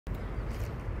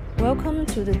Welcome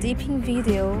to the DEEPIN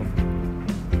video.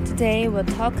 Today we'll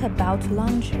talk about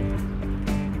Launcher.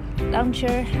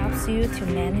 Launcher helps you to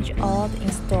manage all the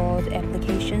installed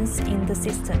applications in the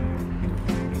system.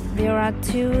 There are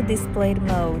two displayed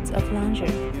modes of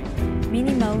Launcher,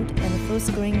 Mini Mode and Full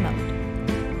Screen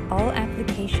Mode. All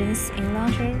applications in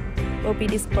Launcher will be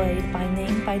displayed by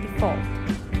name by default.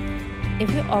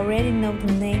 If you already know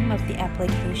the name of the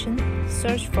application,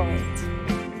 search for it.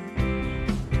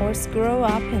 Or scroll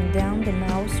up and down the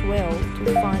mouse wheel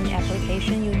to find the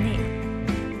application you need.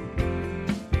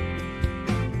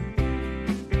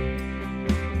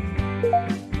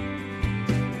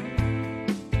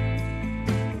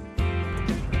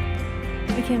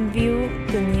 You can view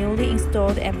the newly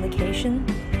installed application,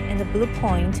 and the blue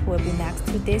point will be next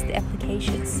to these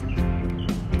applications.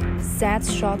 Set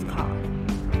Shortcut.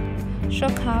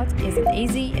 Shortcut is an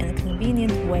easy and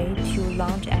convenient way to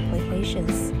launch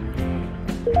applications.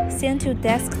 Send to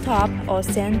desktop or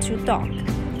send to dock.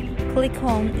 Click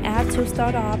on Add to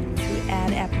Startup to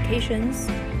add applications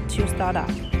to startup.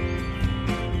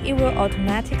 It will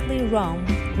automatically run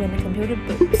when the computer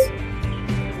boots.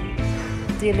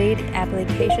 Delete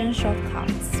application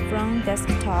shortcuts from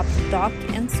desktop, dock,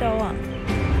 and so on.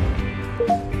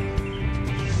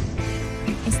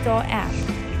 Install app.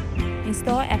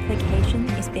 Install application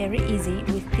is very easy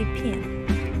with DEEPIN.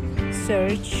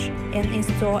 Search and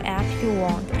install app you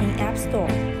want in App Store.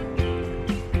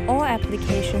 All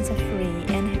applications are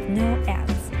free and have no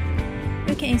ads.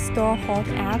 You can install hot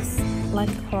apps like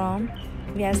Chrome,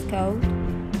 VS Code,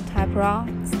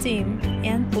 Typewriter, Steam,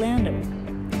 and Blender.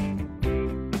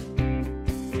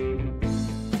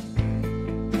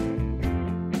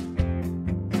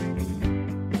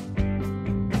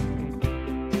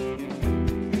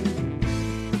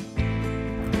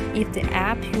 If the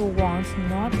app you want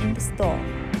not in the store,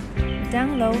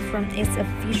 download from its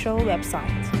official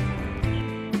website.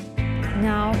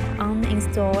 Now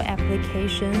uninstall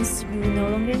applications you no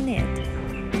longer need,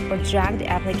 or drag the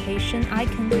application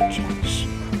icon to trash.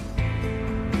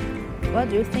 What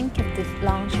do you think of this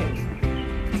launcher?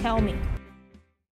 Tell me.